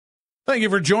Thank you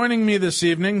for joining me this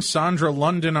evening. Sondra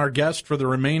London, our guest for the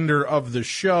remainder of the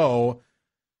show.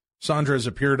 Sondra has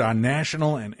appeared on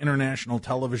national and international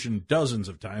television dozens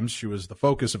of times. She was the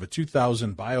focus of a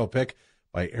 2000 biopic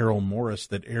by Errol Morris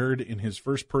that aired in his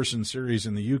first-person series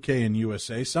in the UK and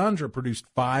USA. Sondra produced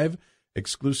 5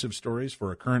 exclusive stories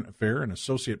for A Current Affair and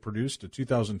associate-produced a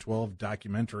 2012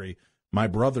 documentary, My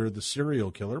Brother, the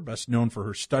Serial Killer, best known for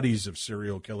her studies of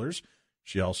serial killers.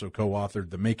 She also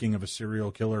co-authored The Making of a Serial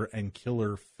Killer and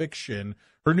Killer Fiction.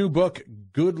 Her new book,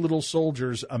 Good Little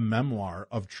Soldiers, a Memoir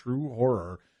of True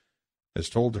Horror,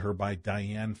 is told to her by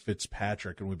DIANNE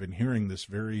FITZPATRICK, and we've been hearing this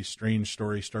very strange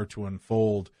story start to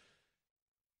unfold.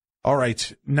 All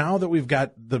right, now that we've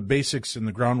got the basics and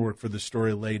the groundwork for the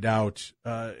story laid out,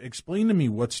 explain to me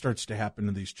what starts to happen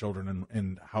to these children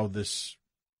and how this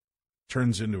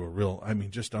turns into a real,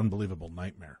 just unbelievable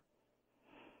nightmare.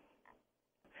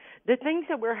 The things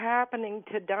that were happening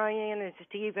to Diane and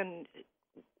Stephen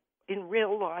in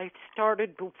real life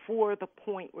started before the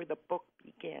point where the book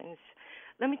begins.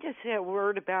 Let me just say a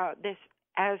word about this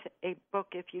as a book,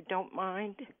 if you don't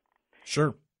mind.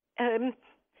 Sure.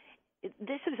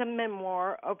 This is a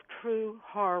memoir of true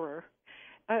horror.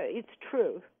 It's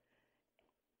true.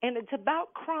 And it's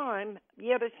about crime,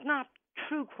 yet it's not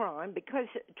true crime, because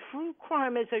true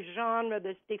crime is a genre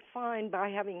that's defined by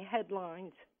having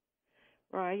headlines,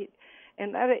 right?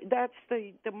 And that's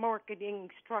the marketing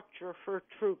structure for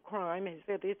true crime, is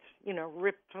that it's,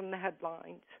 ripped from the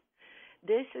headlines.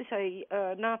 This is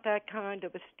not that kind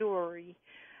of a story.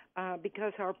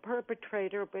 Because our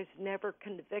perpetrator was never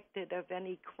convicted of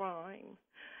any crime.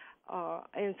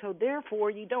 And so,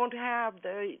 therefore, you don't have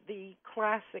the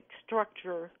classic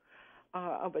structure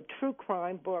of a true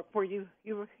crime book where you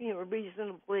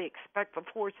reasonably expect the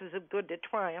forces of good to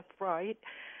triumph, right?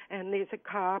 And there's a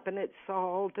cop and it's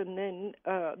solved, and then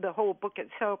the whole book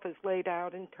itself is laid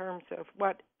out in terms of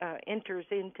what enters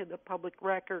into the public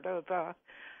record of a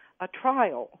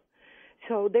trial.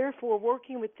 So, therefore,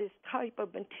 working with this type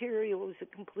of material is a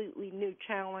completely new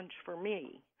challenge for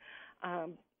me.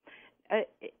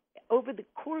 Over the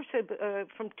course of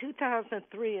from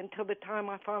 2003 until the time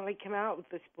I finally came out with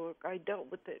this book, I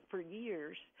dealt with it for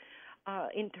years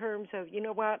in terms of,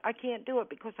 I can't do it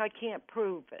because I can't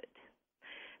prove it.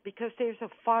 Because there's a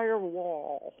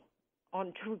firewall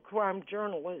on true crime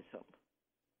journalism.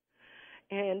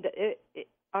 And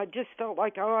I just felt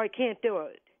like, I can't do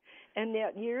it. And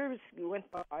yet years went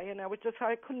by, and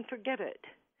I couldn't forget it.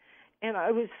 And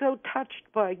I was so touched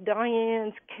by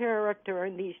Diane's character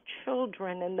and these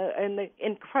children and the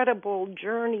incredible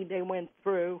journey they went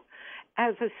through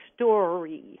as a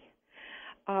story.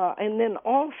 And then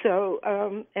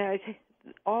also, as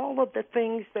all of the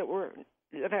things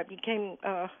that I became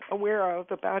aware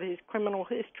of about his criminal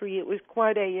history, it was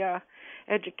quite a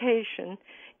education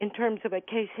in terms of a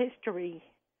case history.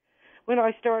 When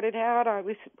I started out, I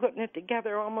was putting it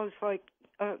together almost like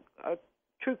a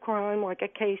true crime, like a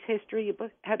case history. It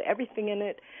had everything in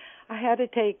it. I had to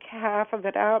take half of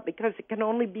it out because it can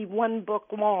only be one book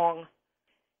long.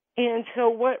 And so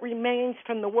what remains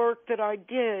from the work that I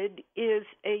did is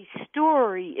a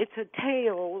story. It's a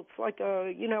tale. It's like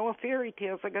a fairy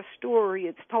tale. It's like a story.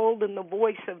 It's told in the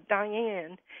voice of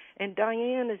Diane. And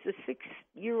Diane is a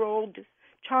 6-year-old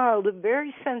child,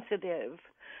 very sensitive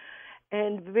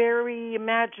and very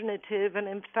imaginative, and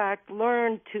in fact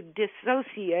learned to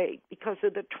dissociate because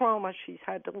of the trauma she's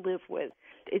had to live with.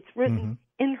 It's written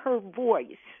in her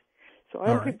voice. So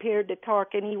I'm prepared to talk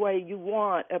any way you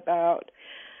want about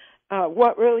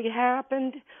what really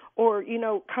happened, or,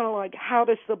 kind of like how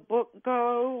does the book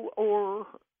go, or...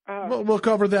 We'll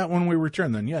cover that when we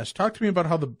return then, yes. Talk to me about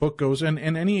how the book goes and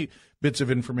any bits of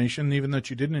information, even that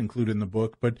you didn't include in the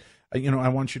book. But, I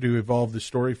want you to evolve the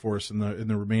story for us in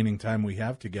the remaining time we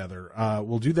have together.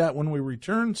 We'll do that when we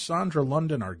return. Sondra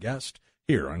London, our guest,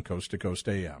 here on Coast to Coast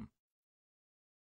AM.